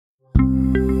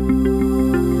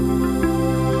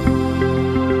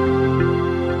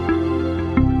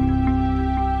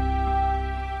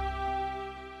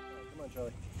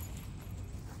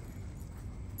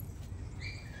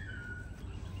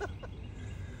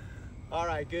All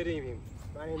right, good evening.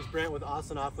 My name is Brent with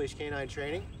Austin Off-Leash Canine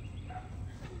Training.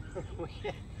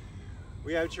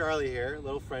 We have Charlie here,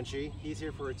 little Frenchie. He's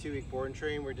here for a 2-week board and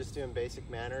train. We're just doing basic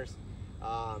manners.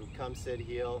 Come, sit,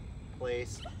 heel,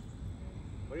 place.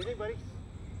 What do you think, buddy?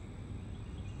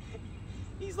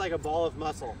 He's like a ball of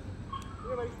muscle.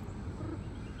 Here, buddy.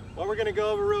 What we're gonna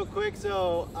go over real quick,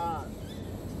 so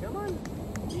come on.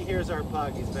 He hears our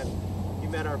pug. He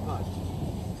met our pug.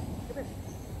 Come here.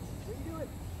 What are you doing?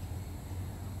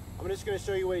 I'm just gonna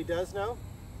show you what he does know,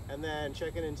 and then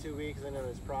check in 2 weeks and on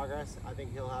his progress. I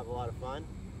think he'll have a lot of fun.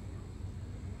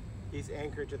 He's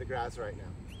anchored to the grass right now.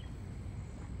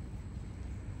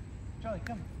 Charlie,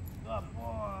 come. Good boy.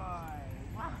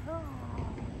 Wow.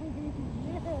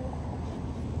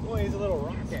 Boy, he's a little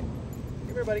rocket.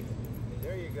 Come here, buddy.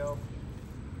 There you go.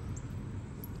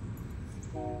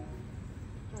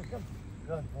 Charlie, come.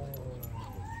 Good boy.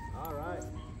 All right.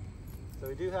 So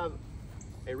we do have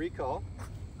a recall.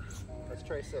 Let's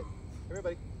try sit. Come here,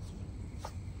 buddy.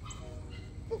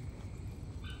 Oh.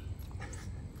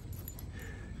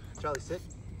 Charlie, sit.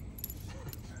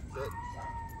 Sit.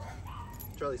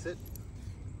 Charlie, sit.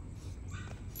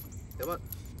 Come on.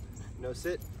 No,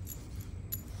 sit.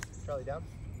 Charlie, down.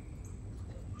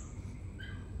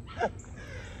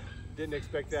 Didn't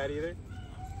expect that either.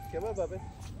 Come on, Bubba.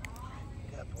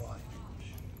 Good boy.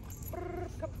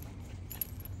 Come.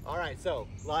 All right, so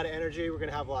a lot of energy. We're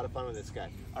gonna have a lot of fun with this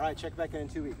guy. All right, check back in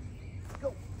 2 weeks.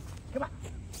 Go. Come on.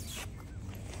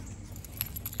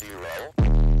 0,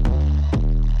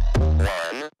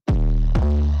 1,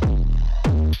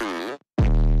 2,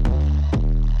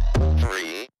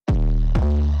 3.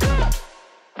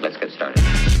 Let's get started.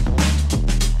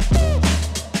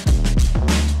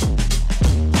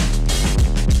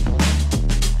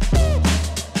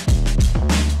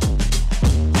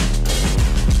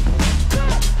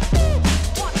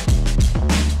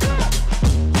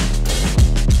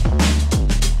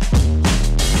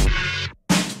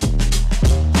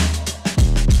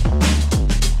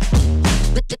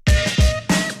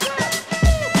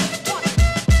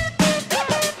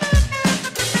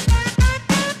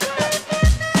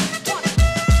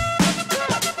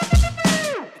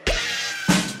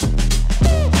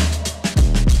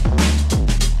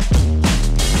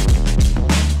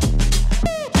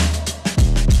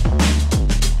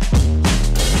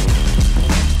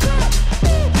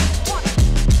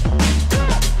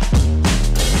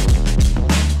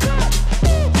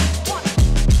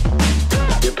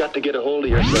 To get a hold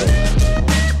of yourself.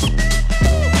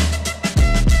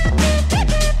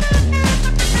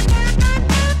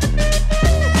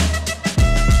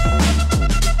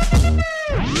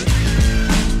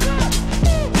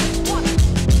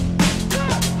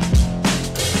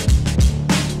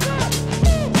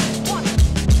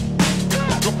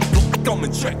 Come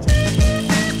and check.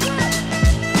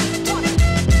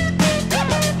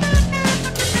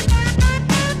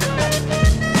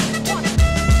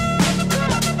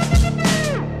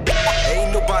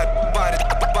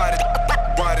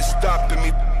 Stopping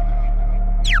me.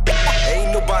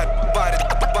 Ain't nobody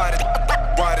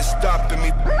stopping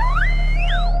me.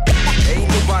 Ain't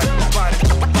nobody stopping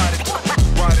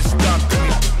me.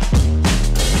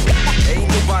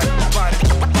 Ain't nobody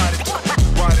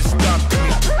stopping me.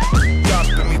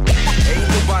 Stopping me. Ain't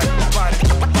nobody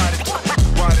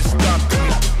stopping me.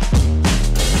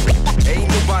 Ain't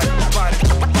nobody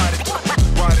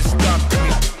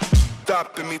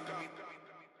stopping me.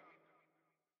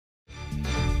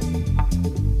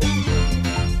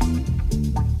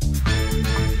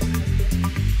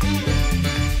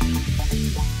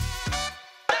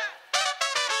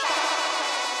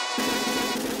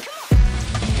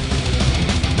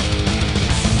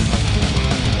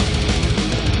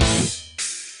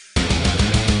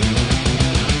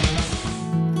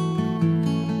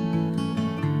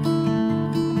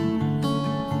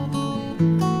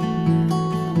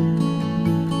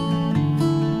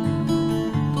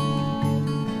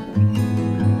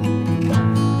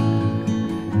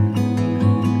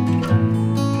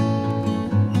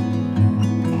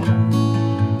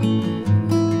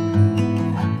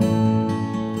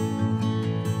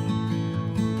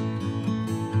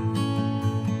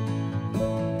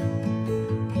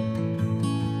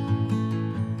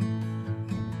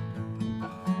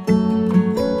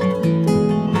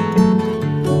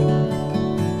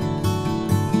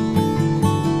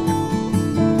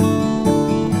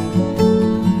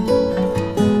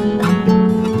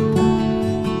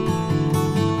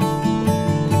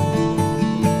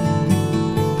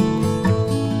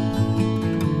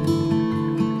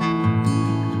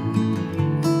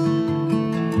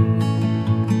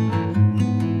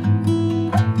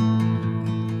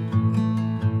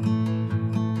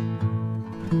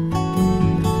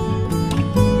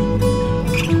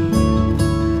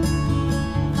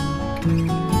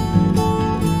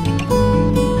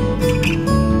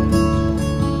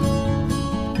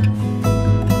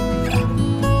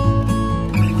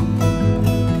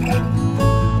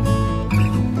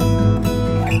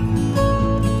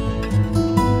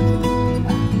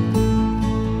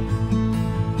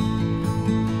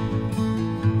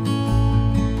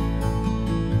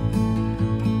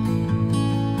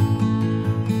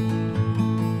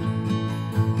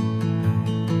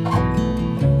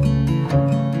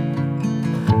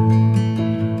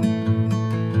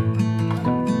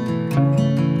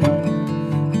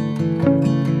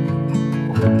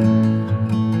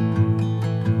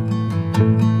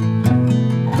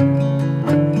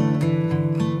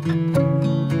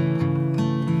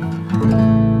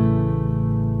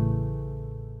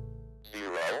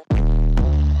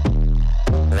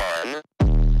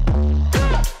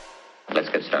 Let's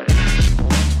get started.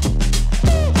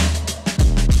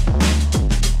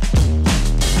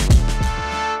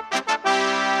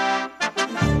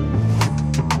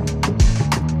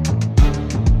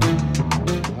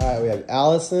 All right, we have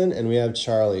Allison and we have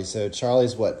Charlie. So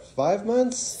Charlie's what, 5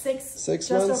 months? Six months?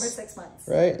 Just over 6 months.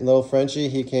 Right, and little Frenchie,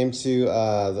 he came to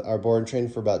our board and train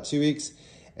for about 2 weeks,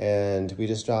 and we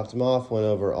just dropped him off, went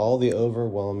over all the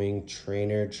overwhelming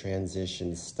trainer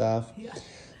transition stuff. Yeah.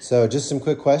 So just some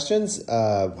quick questions.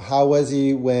 How was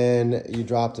he when you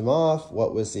dropped him off?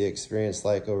 What was the experience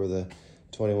like over the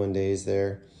 21 days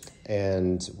there?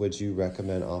 And would you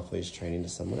recommend off-leash training to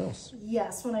someone else?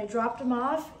 Yes, when I dropped him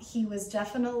off, he was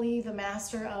definitely the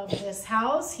master of this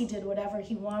house. He did whatever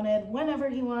he wanted, whenever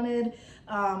he wanted,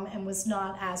 and was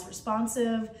not as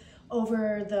responsive.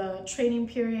 Over the training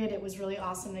period, it was really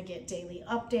awesome to get daily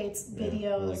updates,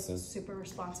 videos, like super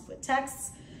responsive with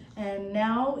texts. And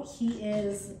now he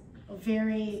is a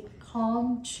very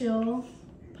calm, chill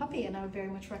puppy, and I would very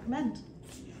much recommend.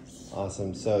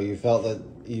 Awesome. So you felt that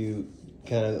you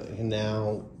kind of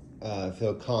now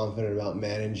feel confident about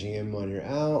managing him when you're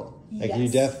out? Like you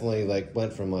definitely like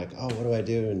went from like, oh, what do I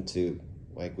do? Into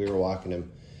like we were walking him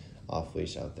off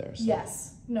leash out there. So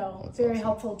yes. No, that's very awesome.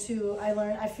 helpful too.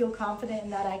 I feel confident in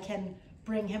that I can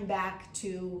bring him back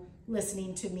to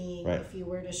listening to me if he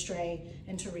were to stray,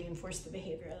 and to reinforce the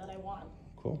behavior that I want.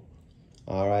 Cool.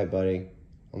 All right, buddy.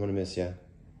 I'm going to miss you.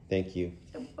 Thank you.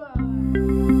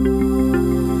 Goodbye.